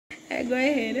Go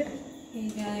ahead. Hey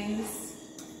guys,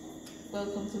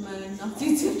 welcome to my not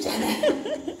YouTube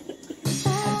channel.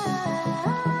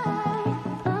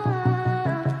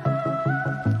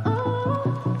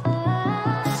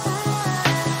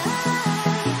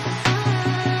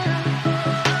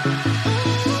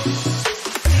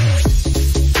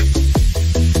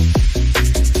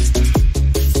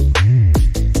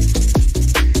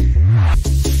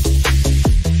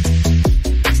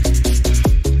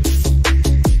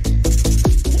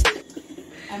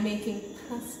 I'm making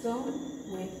pasta with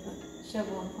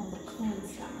Shevon from the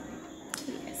Cowans Family.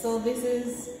 Yes. So this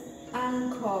is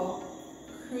anchor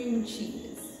cream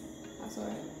cheese. That's all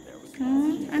right.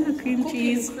 I know cream Cooking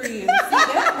cheese. cream. See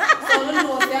that? So I don't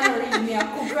know if they're reading me a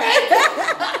cook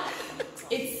right.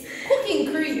 It's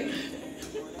cooking cream.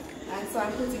 And so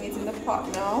I'm putting it in the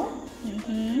pot now.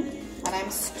 And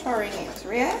I'm stirring it,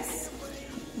 yes?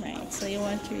 Right, so you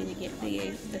want to really get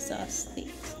the sauce thick.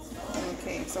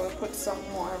 Okay, so we put some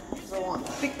more because I want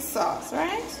thick sauce,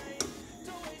 right?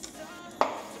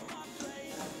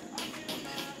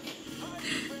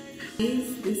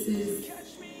 This is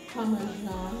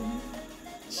Parmesan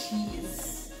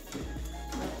cheese.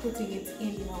 I'm putting it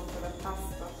in now for the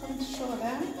pasta. Come show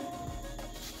them.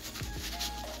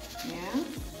 Yeah.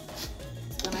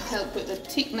 It's gonna help with the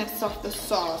thickness of the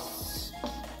sauce.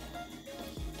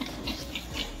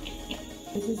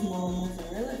 This is more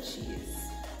mozzarella cheese.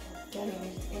 Getting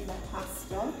it in the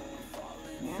pasta.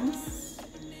 Yes.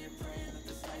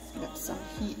 Get some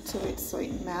heat to it so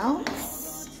it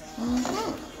melts.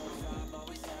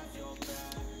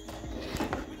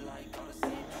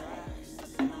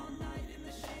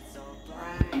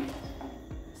 Right.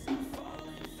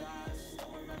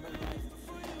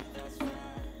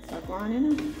 So go on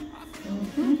in.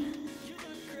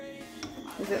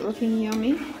 Is it looking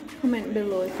yummy? Comment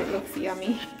below if it looks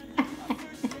yummy.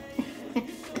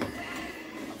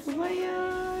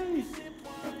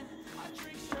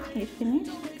 You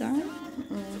finished? Gone?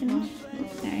 Finished?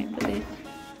 Alright, put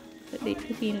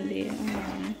it in the This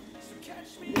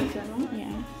one?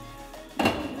 yeah.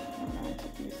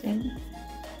 You see?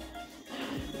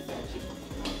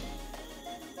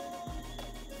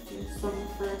 Do some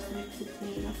first, mix it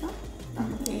in or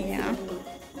something. Yeah.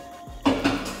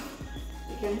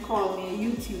 You can call me a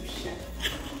YouTube chef.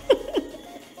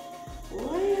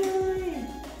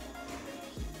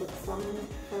 Put some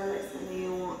first and then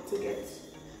you want to get,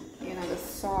 you know, the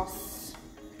sauce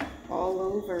all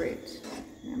over it.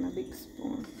 And a big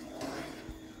spoon.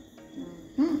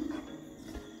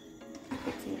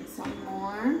 Put in some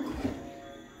more.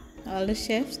 All the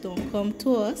chefs don't come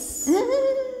to us. We'll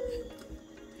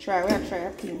try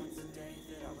a clean.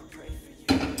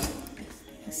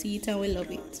 See it and we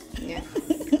love it. Yes.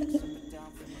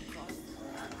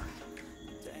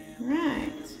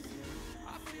 Right.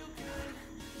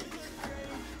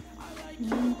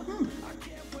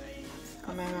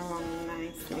 Coming along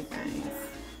nicely, guys.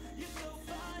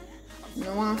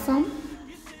 You want some?